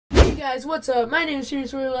Guys, what's up? My name is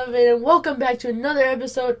Serious11 and welcome back to another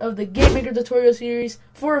episode of the Game Maker tutorial series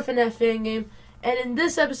for a FNAF fan game. And in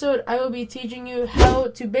this episode, I will be teaching you how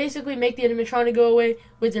to basically make the animatronic go away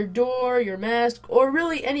with your door, your mask, or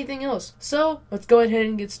really anything else. So, let's go ahead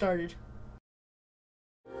and get started.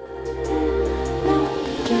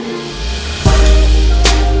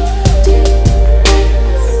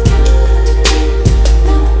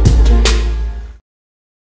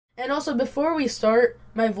 And also, before we start,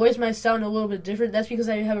 my voice might sound a little bit different. That's because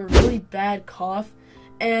I have a really bad cough,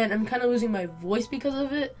 and I'm kind of losing my voice because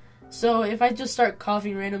of it. So if I just start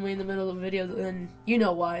coughing randomly in the middle of the video, then you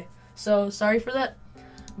know why. So sorry for that.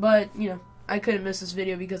 But, you know, I couldn't miss this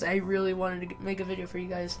video because I really wanted to make a video for you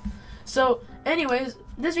guys. So, anyways,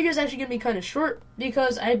 this video is actually going to be kind of short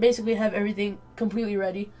because I basically have everything completely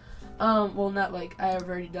ready. Well, not like I have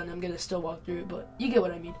already done it. I'm going to still walk through it, but you get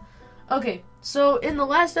what I mean. Okay, so in the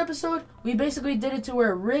last episode, we basically did it to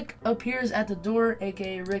where Rick appears at the door,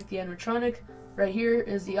 aka Rick the animatronic. Right here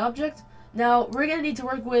is the object. Now, we're going to need to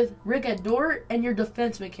work with Rick at door and your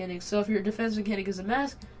defense mechanics. So if your defense mechanic is a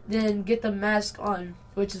mask, then get the mask on,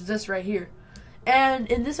 which is this right here.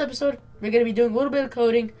 And in this episode, we're going to be doing a little bit of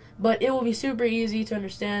coding, but it will be super easy to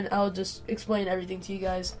understand. I'll just explain everything to you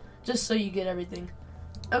guys, just so you get everything.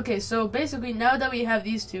 Okay, so basically, now that we have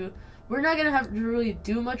these two, we're not going to have to really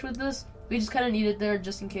do much with this. We just kind of need it there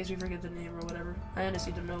just in case we forget the name or whatever. I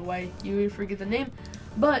honestly don't know why you would forget the name.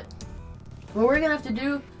 But what we're going to have to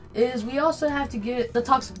do is we also have to get the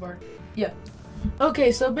toxic bar. Yeah.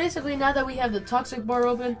 Okay, so basically now that we have the toxic bar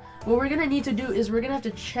open, what we're going to need to do is we're going to have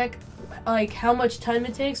to check like how much time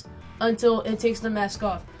it takes until it takes the mask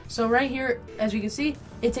off. So right here, as you can see,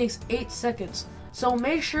 it takes 8 seconds. So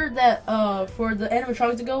make sure that for the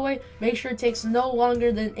animatronic to go away, make sure it takes no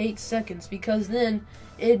longer than 8 seconds, because then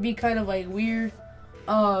it'd be kind of like weird.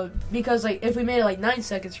 Because like if we made it like 9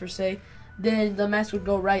 seconds per se, then the mask would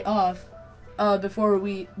go right off before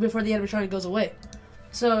the animatronic goes away.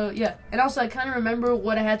 So yeah, and also I kind of remember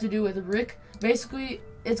what I had to do with Rick. Basically,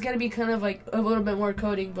 it's gonna be kind of like a little bit more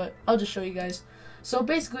coding, but I'll just show you guys. So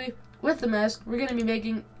basically, with the mask, we're gonna be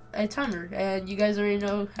making a timer, and you guys already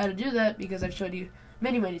know how to do that because I've showed you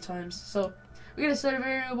many times. So we're gonna set a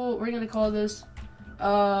variable. We're gonna call this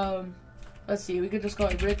let's see, we could just call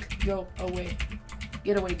it Rick go away.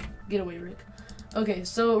 Get away Rick. Okay,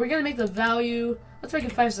 so we're gonna make the value, let's make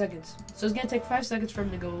it 5 seconds. So it's gonna take 5 seconds for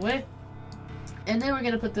him to go away, and then we're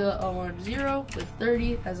gonna put the alarm 0 with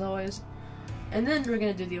 30 as always, and then we're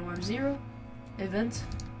gonna do the alarm 0 event,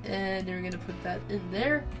 and then we're gonna put that in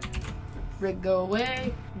there. Rick go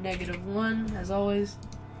away, -1 as always.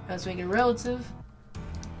 Let's make it relative,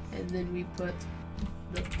 and then we put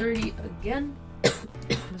the 30 again.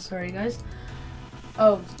 Sorry guys.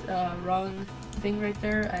 Oh, wrong thing right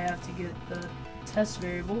there. I have to get the test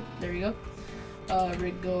variable. There you go.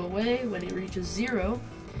 Rick go away when it reaches 0.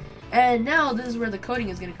 And now this is where the coding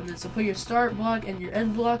is going to come in. So put your start block and your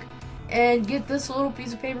end block, and get this little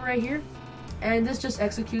piece of paper right here, and this just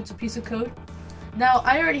executes a piece of code. Now,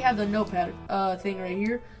 I already have the notepad thing right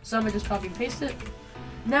here, so I'm going to just copy and paste it.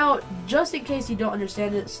 Now, just in case you don't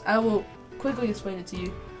understand it, I will quickly explain it to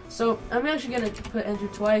you. So, I'm actually going to put enter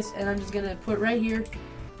twice, and I'm just going to put right here,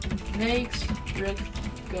 makes Rick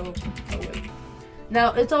go away.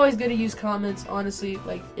 Now, it's always good to use comments, honestly,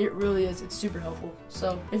 like, it really is. It's super helpful.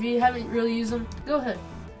 So, if you haven't really used them, go ahead.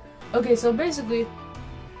 Okay, so basically,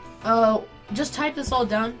 just type this all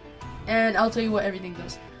down, and I'll tell you what everything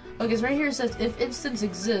does. Okay, so right here it says, if instance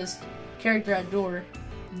exists, character at door,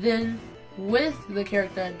 then with the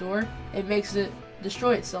character at door, it makes it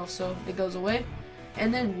destroy itself, so it goes away.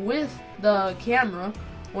 And then with the camera,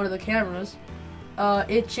 one of the cameras,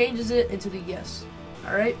 it changes it into the yes.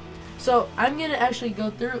 Alright? So I'm going to actually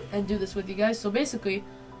go through and do this with you guys. So basically,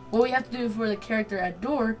 what we have to do for the character at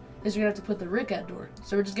door is we're going to have to put the Rick at door.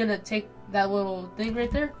 So we're just going to take that little thing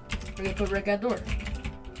right there, we're going to put Rick at door.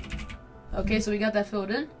 Okay, so we got that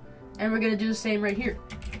filled in. And we're going to do the same right here.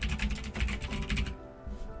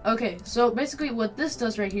 Okay, so basically what this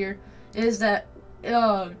does right here is that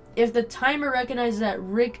if the timer recognizes that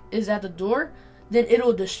Rick is at the door, then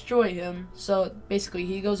it'll destroy him. So basically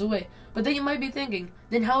he goes away. But then you might be thinking,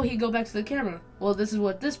 then how will he go back to the camera? Well, this is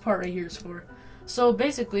what this part right here is for. So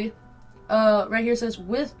basically, right here it says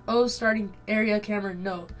with O starting area camera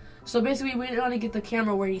no. So basically we want to get the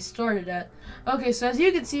camera where he started at. Okay, so as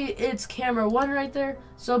you can see, it's camera 1 right there.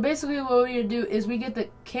 So basically what we're going to do is we get the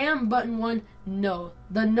cam button 1 no.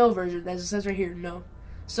 The no version, as it says right here, no.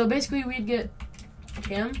 So basically we'd get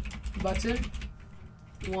cam button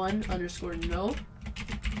 1 underscore no.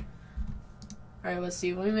 Alright, let's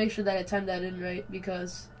see. Let me make sure that I timed that in right,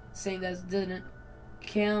 because saying that it didn't.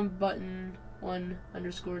 cam button 1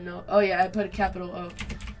 underscore no. Oh yeah, I put a capital O.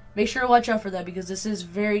 Make sure to watch out for that because this is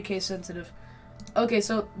very case sensitive. Okay,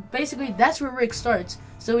 so basically that's where Rick starts.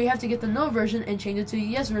 So we have to get the no version and change it to the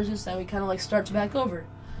yes version so that we kind of like starts back over.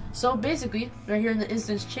 So basically, right here in the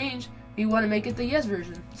instance change, we want to make it the yes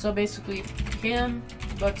version. So basically, cam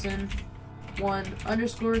button 1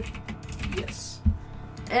 underscore yes.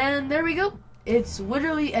 And there we go. It's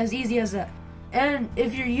literally as easy as that. And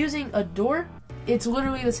if you're using a door, it's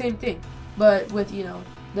literally the same thing, but with, you know,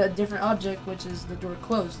 the different object, which is the door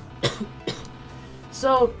closed.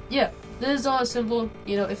 So yeah, this is all simple.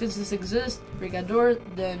 You know, if this exists, break a door,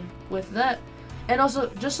 then with that. And also,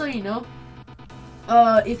 just so you know,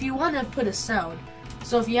 if you want to put a sound,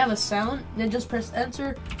 so if you have a sound, then just press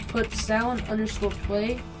enter, put sound underscore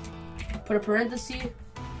play, put a parenthesis,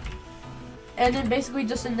 and then basically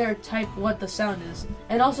just in there type what the sound is.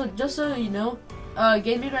 And also, just so you know,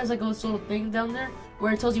 Game Maker has like a little thing down there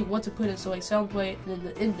where it tells you what to put in. So like sound play, and then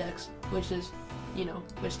the index, which is, you know,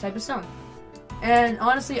 which type of sound. And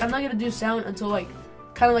honestly, I'm not gonna do sound until like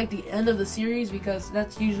kind of like the end of the series because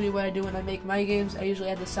that's usually what I do when I make my games. I usually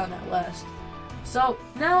add the sound at last. So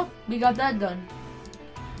now we got that done.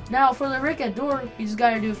 Now for the Rick at door, we just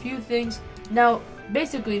gotta do a few things. Now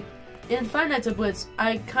basically, in Five Nights at Blitz,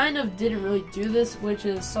 I kind of didn't really do this, which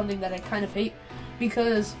is something that I kind of hate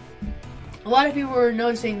because a lot of people were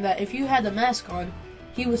noticing that if you had the mask on,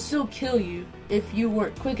 he would still kill you if you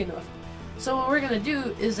weren't quick enough. So what we're gonna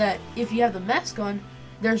do is that if you have the mask on,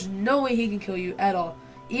 there's no way he can kill you at all.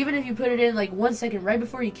 Even if you put it in like 1 second right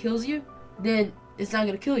before he kills you, then it's not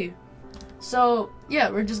gonna kill you. So yeah,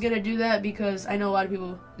 we're just gonna do that because I know a lot of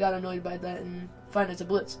people got annoyed by that in Five Nights at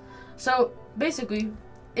Blitz. So basically,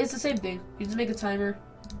 it's the same thing. You just make a timer.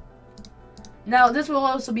 Now this will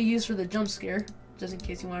also be used for the jump scare, just in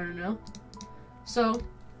case you wanted to know. So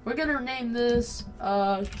we're gonna name this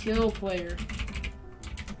kill player.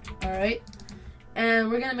 Alright, and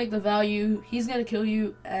we're gonna make the value, he's gonna kill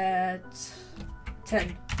you at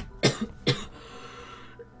 10.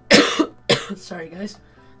 Sorry guys.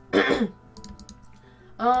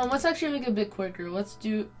 Let's actually make it a bit quicker. Let's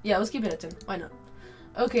keep it at 10. Why not?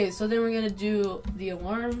 Okay, so then we're gonna do the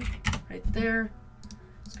alarm right there.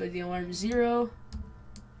 Let's go to the alarm 0.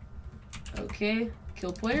 Okay,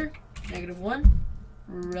 kill player, -1,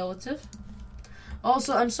 relative.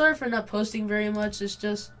 Also, I'm sorry for not posting very much. It's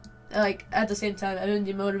just like at the same time I've been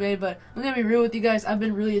demotivated, but I'm gonna be real with you guys. I've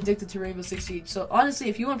been really addicted to Rainbow Six Siege. So honestly,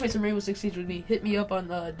 if you want to play some Rainbow Six Siege with me, hit me up on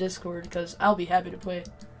the Discord because I'll be happy to play.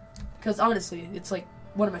 Because honestly, it's like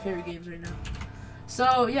one of my favorite games right now.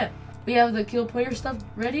 So yeah, we have the kill player stuff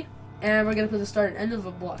ready, and we're gonna put the start and end of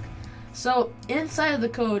a block. So inside of the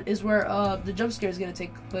code is where the jump scare is gonna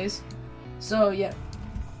take place. So yeah.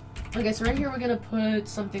 Okay, so right here we're gonna put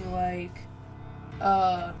something like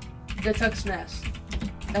detect snaps.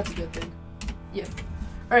 That's a good thing. Yeah.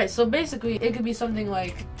 Alright, so basically it could be something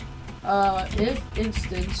like if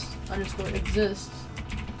instance underscore exists,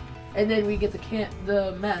 and then we get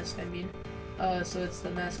the mask, I mean. So it's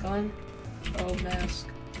the mask on. Oh, mask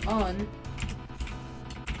on.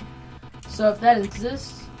 So if that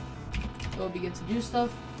exists, it will begin to do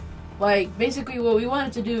stuff. Like basically what we want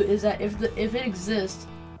it to do is that if it exists,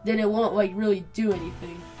 then it won't like really do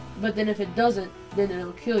anything. But then if it doesn't, then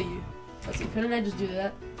it'll kill you. Let's see, couldn't I just do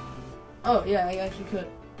that? Oh yeah, I actually could.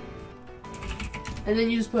 And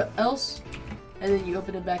then you just put else, and then you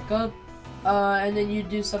open it back up, and then you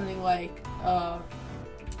do something like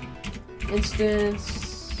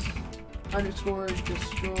instance underscore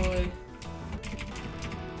destroy,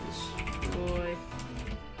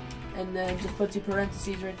 and then just put 2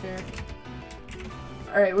 parentheses right there.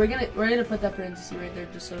 Alright, we're gonna put that parenthesis right there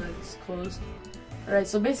just so that it's closed. Alright,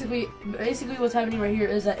 so basically what's happening right here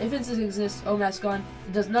is that if instance exists, oh mask on,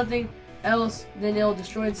 it does nothing else, then it'll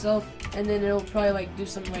destroy itself, and then it'll probably like do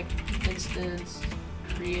something like instance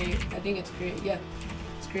create. I think it's create. Yeah,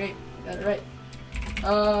 it's create. Got it right.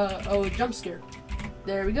 Oh, jump scare.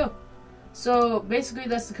 There we go. So basically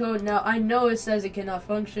that's the code. Now I know it says it cannot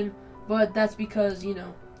function, but that's because, you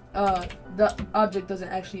know, the object doesn't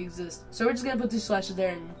actually exist. So we're just gonna put 2 slashes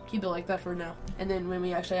there and keep it like that for now. And then when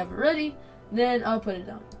we actually have it ready, then I'll put it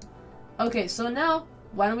down. Okay, so now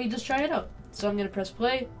why don't we just try it out? So I'm gonna press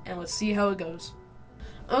play and let's see how it goes.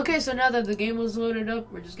 Okay, so now that the game was loaded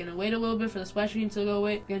up, we're just gonna wait a little bit for the splash screen to go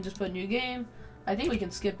away. We're gonna just put new game. I think we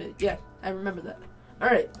can skip it. Yeah, I remember that.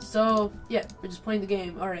 Alright, so yeah, we're just playing the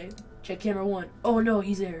game. Alright, check camera 1. Oh no,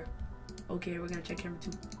 he's there. Okay, we're gonna check camera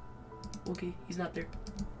 2. Okay, he's not there.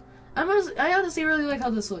 I honestly really like how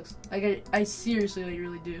this looks. Like I seriously like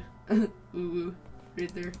really do. Ooh,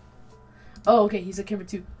 right there. Oh, okay, he's at camera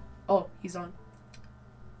 2. Oh, he's on.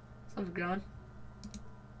 I'm gone.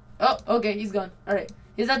 Oh, okay, he's gone. Alright,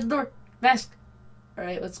 he's at the door. Mask.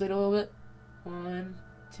 Alright, let's wait a little bit. 1,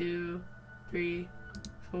 2, 3,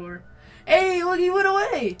 4. Hey, look, he went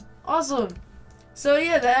away. Awesome. So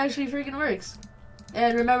yeah, that actually freaking works.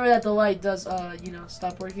 And remember that the light does, you know,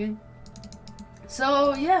 stop working.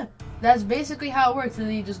 So yeah, that's basically how it works. And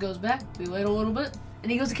then he just goes back. We wait a little bit,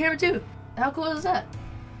 and he goes to camera 2. How cool is that?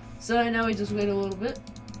 So now we just wait a little bit.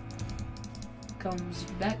 Comes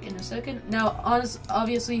back in a second. Now,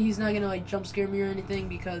 obviously, he's not gonna like jump scare me or anything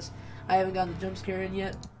because I haven't gotten the jump scare in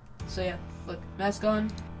yet. So yeah, look, mask on.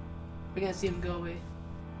 We're gonna see him go away,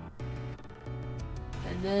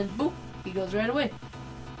 and then boop, he goes right away.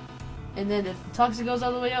 And then if the toxic goes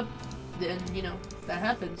all the way up, then you know that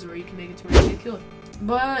happens, or you can make it to where you get killed.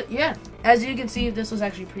 But yeah, as you can see, this was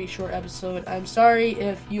actually a pretty short episode. I'm sorry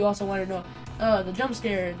if you also want to know the jump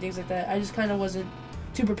scare and things like that. I just kind of wasn't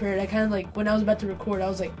too prepared. I kind of like, when I was about to record, I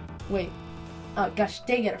was like, wait, gosh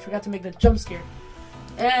dang it, I forgot to make the jump scare.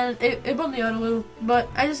 And it bummed me out a little, but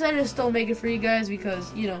I decided to still make it for you guys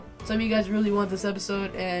because, you know, some of you guys really want this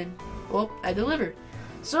episode, and, well, I delivered.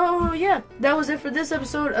 So, yeah, that was it for this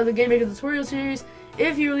episode of the Game Maker Tutorial Series.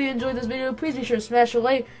 If you really enjoyed this video, please be sure to smash a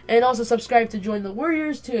like, and also subscribe to join the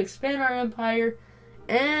Warriors to expand our empire.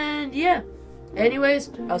 And, yeah,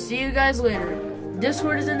 anyways, I'll see you guys later.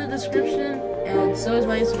 Discord is in the description, and so is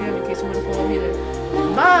my Instagram in case you want to follow me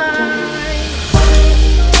there. Bye!